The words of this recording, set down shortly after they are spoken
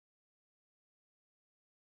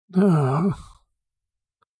And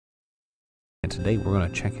today we're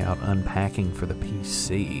going to check out Unpacking for the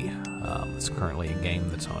PC. It's currently a game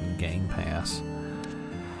that's on Game Pass.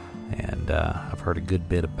 And I've heard a good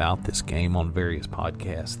bit about this game on various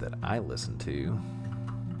podcasts that I listen to.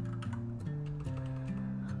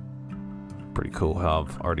 Pretty cool how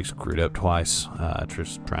I've already screwed up twice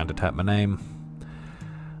just trying to type my name.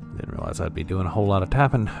 Didn't realize I'd be doing a whole lot of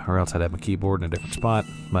tapping, or else I'd have my keyboard in a different spot.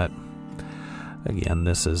 But again,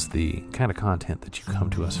 this is the kind of content that you come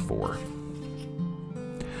to us for.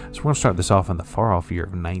 So we're going to start this off in the far-off year of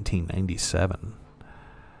 1997.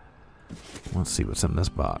 Let's see what's in this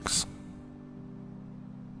box.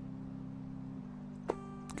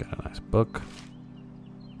 Got a nice book.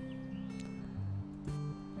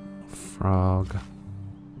 Frog.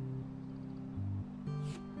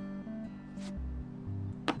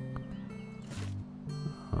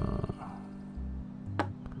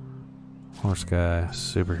 Horse guy,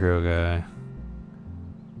 superhero guy.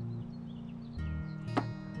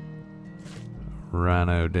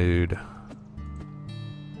 Rhino dude.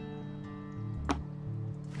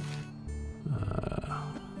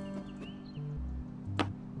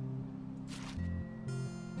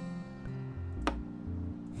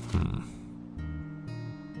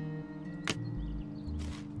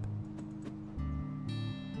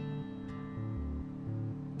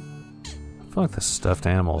 I feel like the stuffed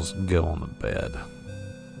animals go on the bed.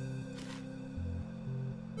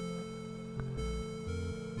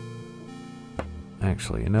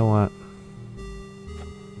 Actually, you know what?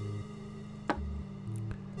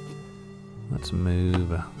 Let's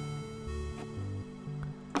move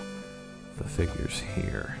the figures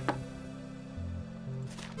here.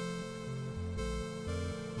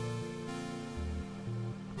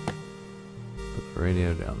 Put the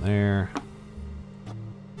radio down there.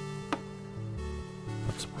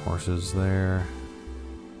 Put some horses there.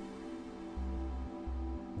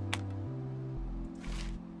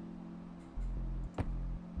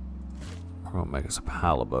 We're gonna make us a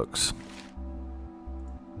pile of books.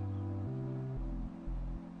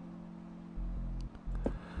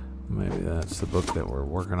 Maybe that's the book that we're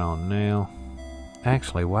working on now.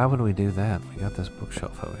 Actually, why would we do that? We got this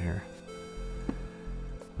bookshelf over here.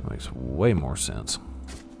 That makes way more sense.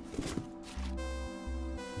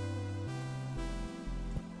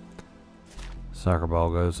 Soccer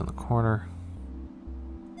ball goes in the corner.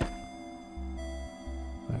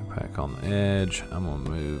 Backpack on the edge. I'm gonna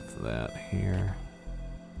move that here.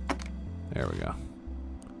 There we go.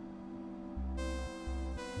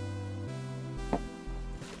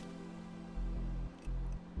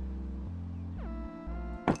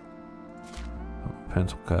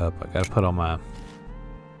 Pencil cup. I gotta put all my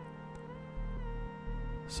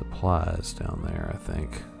supplies down there, I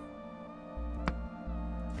think.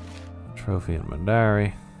 Trophy in my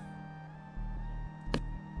diary.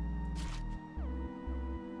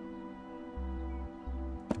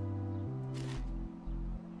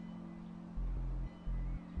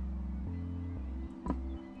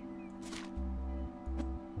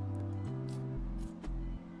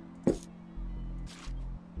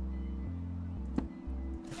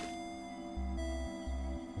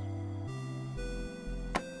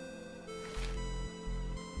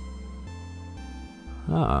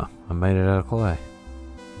 Ah, I made it out of clay.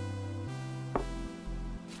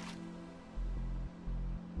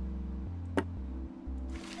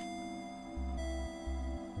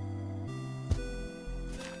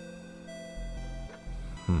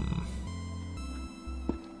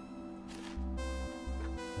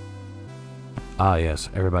 Ah, yes,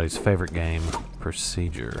 everybody's favorite game,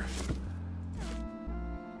 Procedure.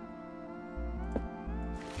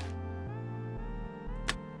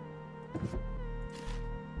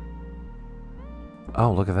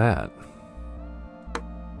 Oh, look at that.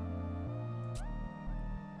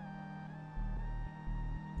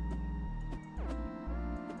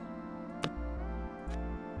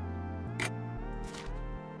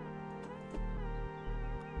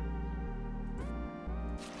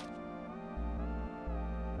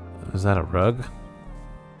 Is that a rug?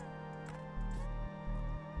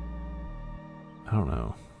 I don't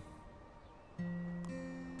know. I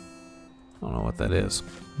don't know what that is.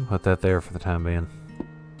 I'll put that there for the time being.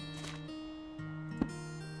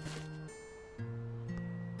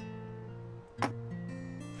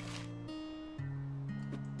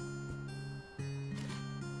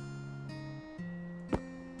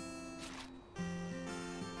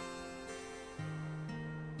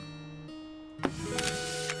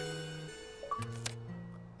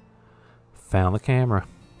 Found the camera.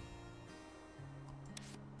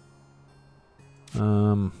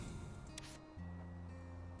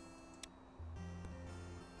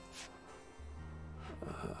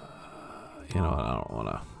 You know what, I don't want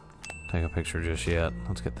to take a picture just yet.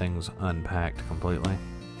 Let's get things unpacked completely.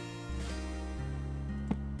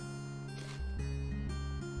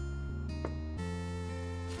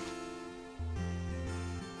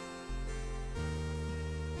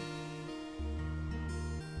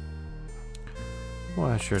 Well,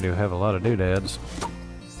 I sure do have a lot of doodads.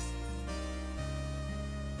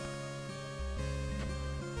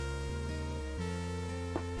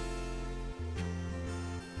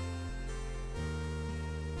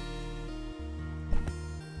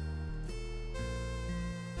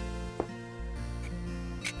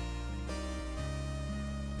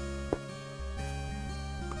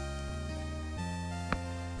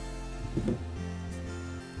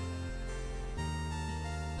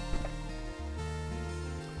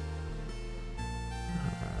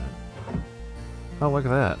 Oh, look at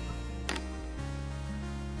that.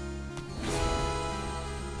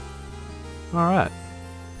 Alright.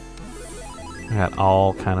 I got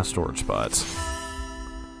all kind of storage spots.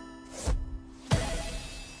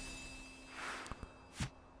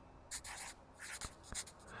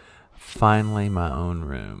 Finally my own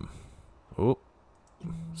room. Oh,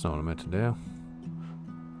 that's not what I meant to do.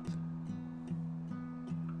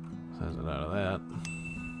 Says it out of that.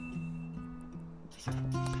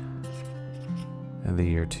 In the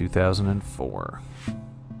year 2004.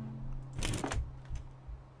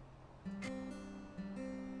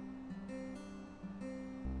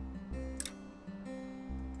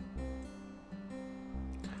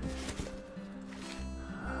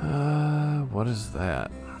 What is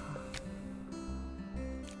that?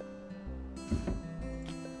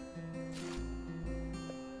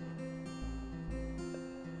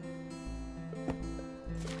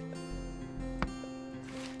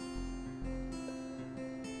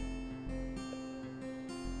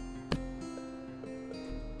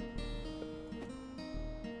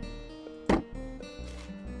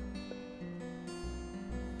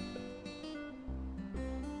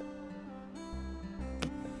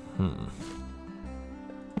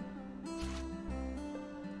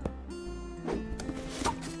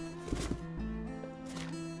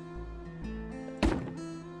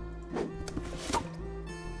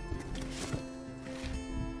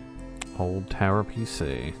 Old tower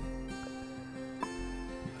PC.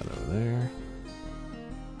 That over there.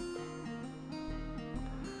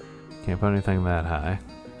 Can't put anything that high.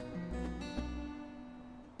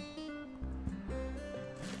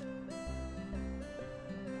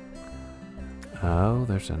 Oh,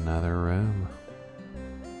 there's another room.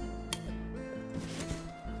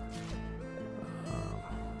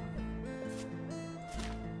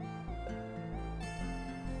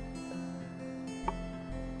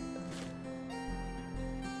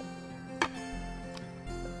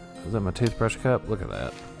 Is that my toothbrush cup? Look at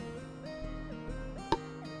that.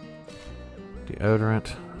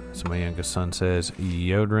 Deodorant. As my youngest son says,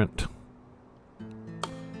 deodorant.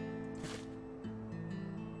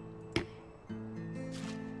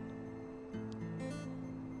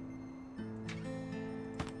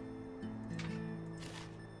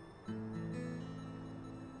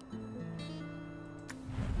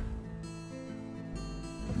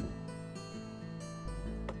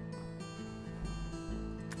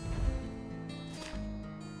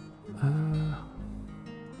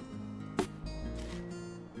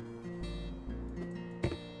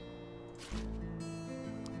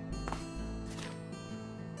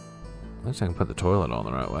 At least I can put the toilet on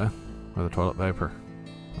the right way. Or the toilet paper.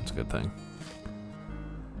 That's a good thing.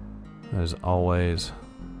 That is always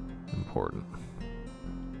important.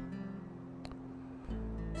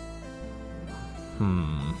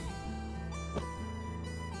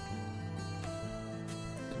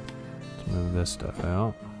 Let's move this stuff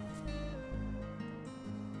out.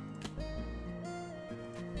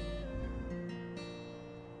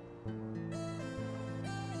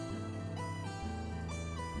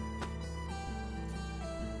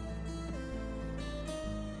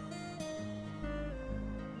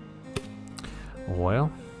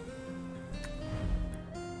 Well,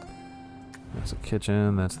 that's the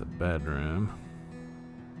kitchen, that's the bedroom.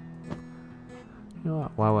 You know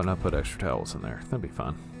what? Why wouldn't I put extra towels in there? That'd be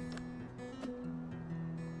fun.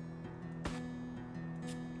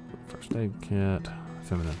 First aid kit,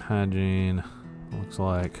 feminine hygiene, looks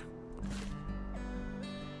like.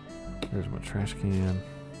 There's my trash can.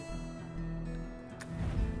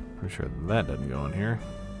 Pretty sure that doesn't go in here.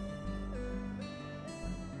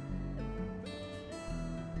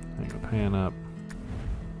 Hang the pan up.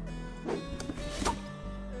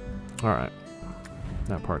 Alright.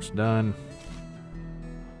 That part's done.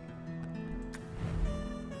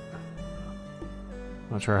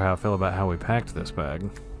 Not sure how I feel about how we packed this bag.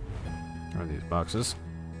 Or these boxes.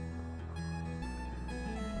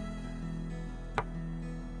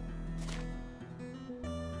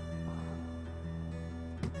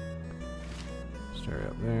 Stereo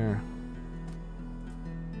up there.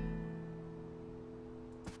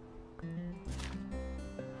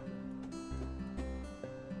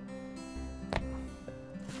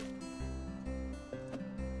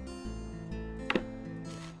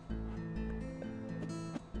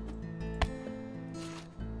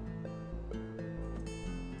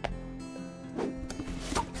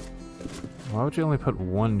 Why would you only put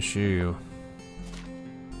one shoe?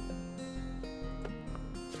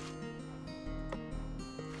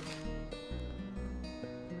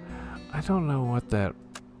 I don't know what that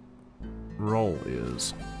roll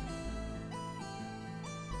is.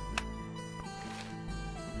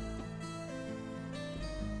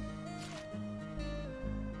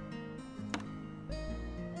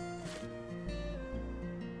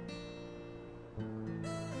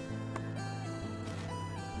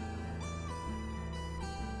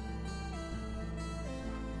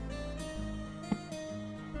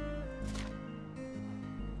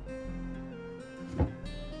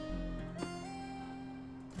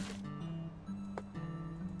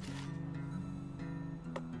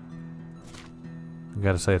 I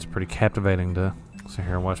gotta say, it's pretty captivating to sit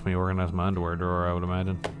here and watch me organize my underwear drawer, I would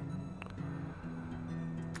imagine.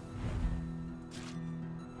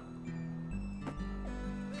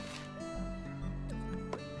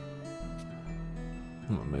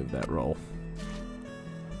 I'm gonna move that roll.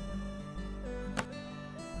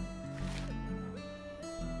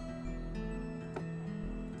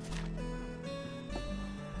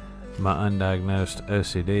 My undiagnosed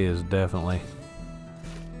OCD is definitely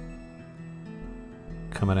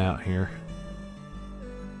coming out here.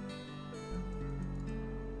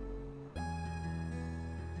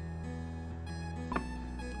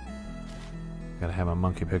 Gotta have a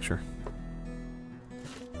monkey picture.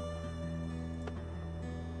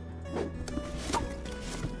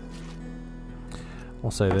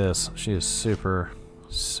 I'll say this, she is super,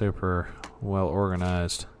 super well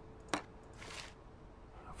organized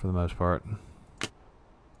for the most part.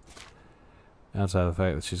 Outside of the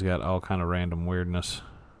fact that she's got all kind of random weirdness.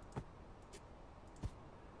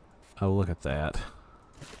 Oh, look at that.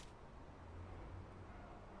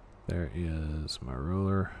 There is my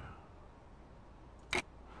ruler. I'll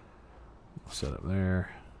set up there.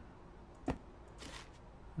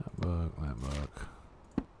 That book, that book,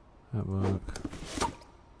 that book.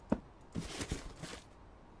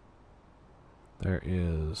 There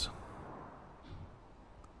is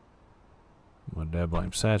my Dad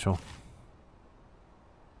Blame satchel.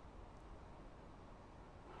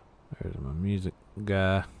 There's my music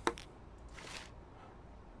guy.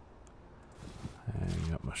 And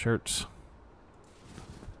got my shirts.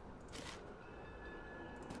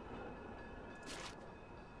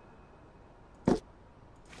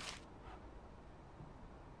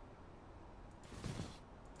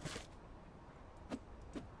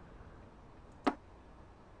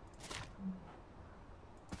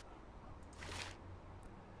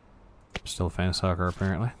 Still a fan of soccer,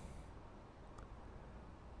 apparently.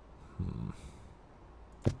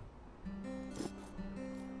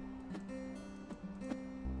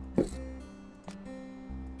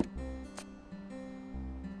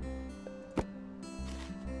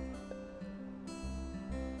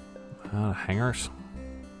 Hangers.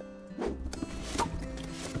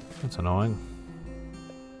 That's annoying.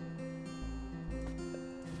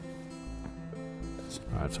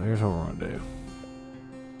 Alright, so here's what we're gonna do.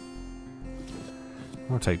 We're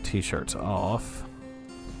gonna take t-shirts off.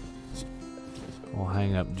 We'll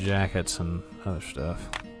hang up jackets and other stuff.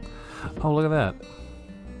 Oh, look at that.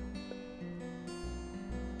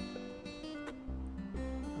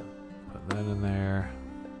 Put that in there.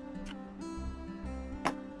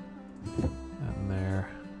 That in there.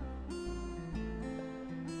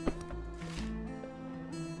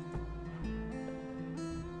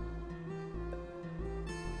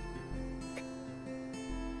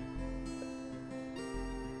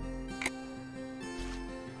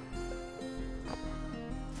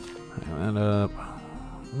 Hang that up.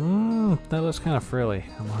 That looks kind of frilly.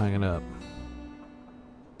 I'm gonna hang it up.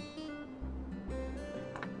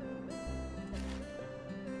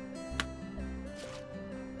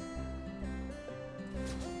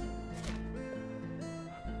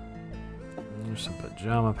 There's some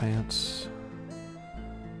pajama pants.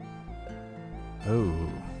 Oh.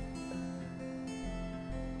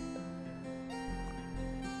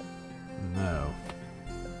 No.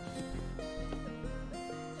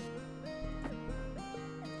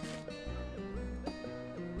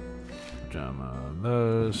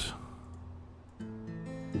 those.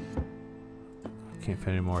 Can't fit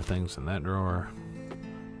any more things in that drawer.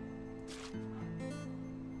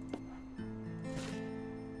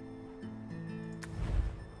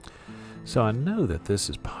 So I know that this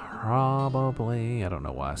is probably, I don't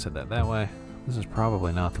know why I said that way. This is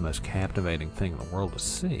probably not the most captivating thing in the world to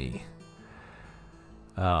see.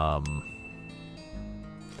 But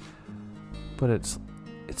it's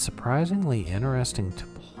surprisingly interesting to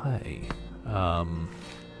play.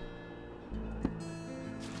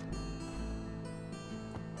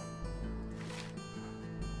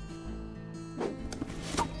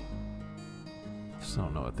 Just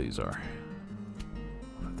don't know what these are.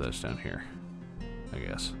 Put those down here, I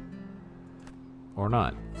guess. Or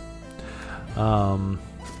not.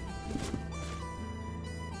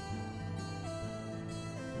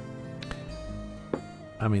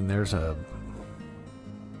 I mean, there's a...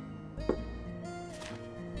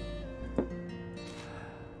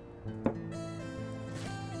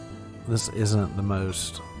 This isn't the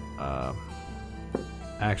most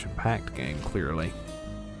action-packed game, clearly.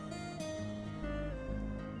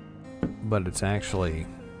 But it's actually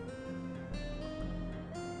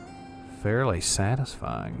fairly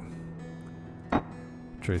satisfying,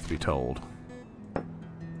 truth be told.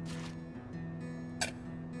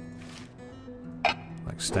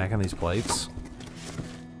 Like stacking these plates,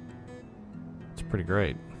 it's pretty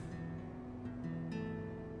great.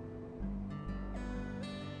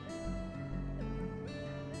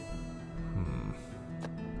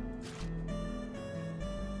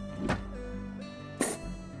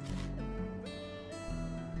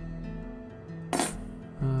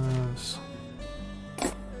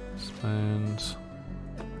 Spoons.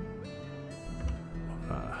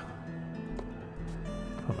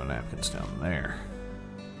 Put my napkins down there.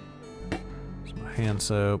 There's my hand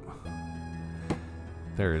soap.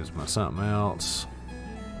 There is my something else.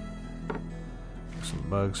 Some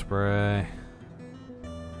bug spray.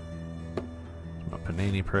 My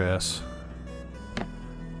panini press.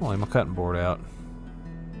 I'll lay my cutting board out.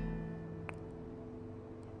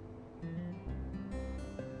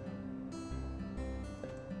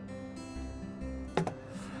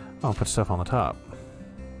 I'll put stuff on the top.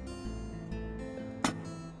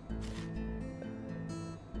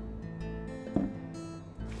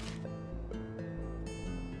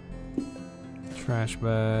 Trash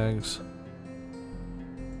bags.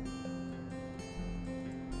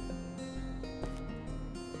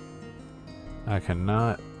 I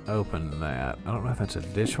cannot open that. I don't know if that's a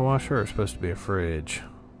dishwasher or it's supposed to be a fridge.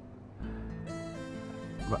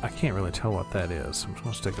 But I can't really tell what that is. I'm just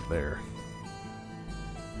going to stick it there.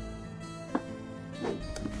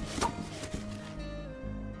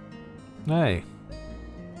 Hey,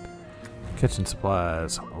 kitchen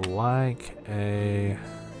supplies, like a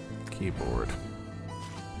keyboard.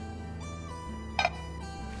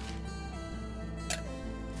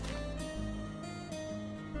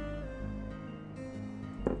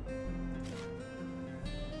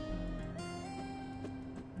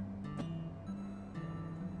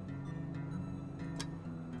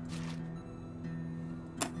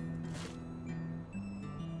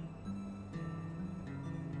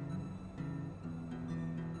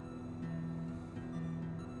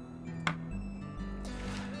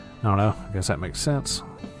 I don't know, I guess that makes sense.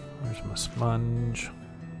 There's my sponge.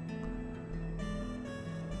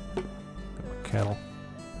 Got my kettle.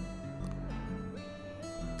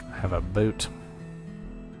 I have a boot.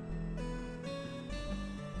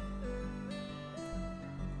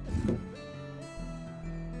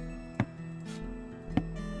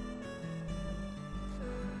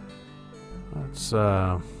 Let's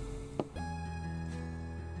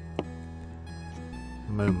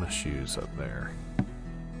move my shoes up there.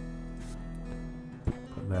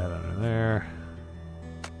 That under there.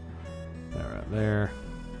 That right there.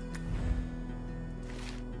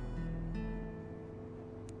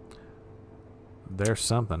 There's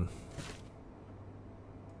something.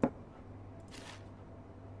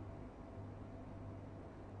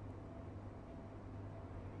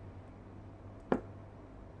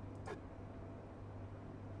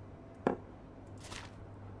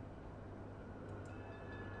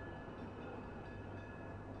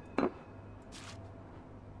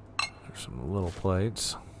 Some little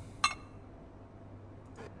plates.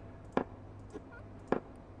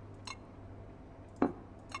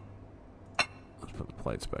 Let's put the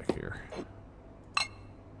plates back here.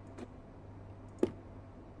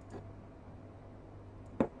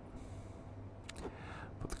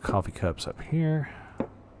 Put the coffee cups up here.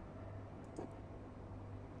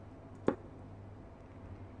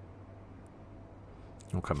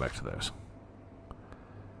 We'll come back to those.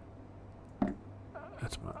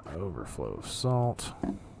 That's my overflow of salt.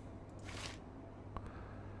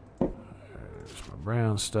 There's my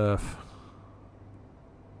brown stuff.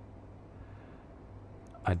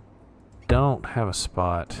 I don't have a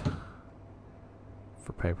spot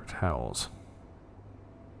for paper towels.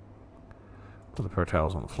 Put the paper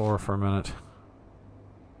towels on the floor for a minute.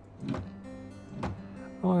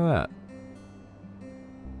 Oh, look at that.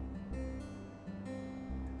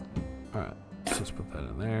 Alright, let's just put that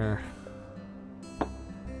in there.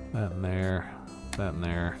 That in there. That in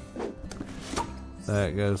there.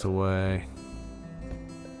 That goes away.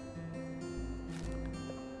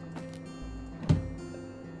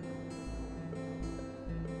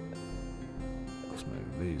 Let's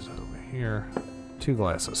move these over here. 2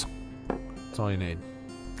 glasses. That's all you need.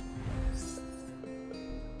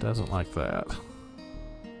 Doesn't like that.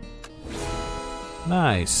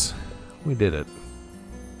 Nice. We did it.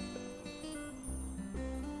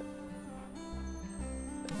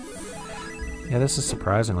 Yeah, this is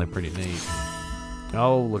surprisingly pretty neat.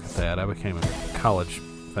 Oh, look at that. I became a college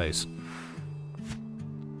face.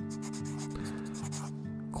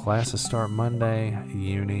 Classes start Monday.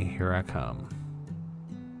 Uni, here I come.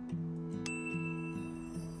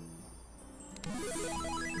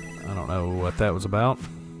 I don't know what that was about.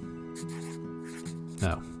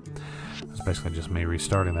 No. It's basically just me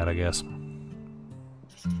restarting that, I guess.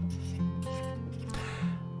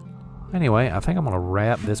 Anyway, I think I'm going to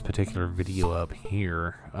wrap this particular video up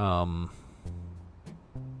here.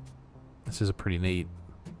 This is a pretty neat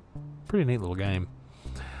little game.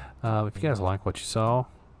 If you guys like what you saw,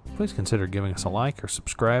 please consider giving us a like or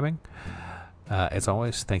subscribing. As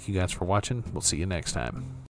always, thank you guys for watching. We'll see you next time.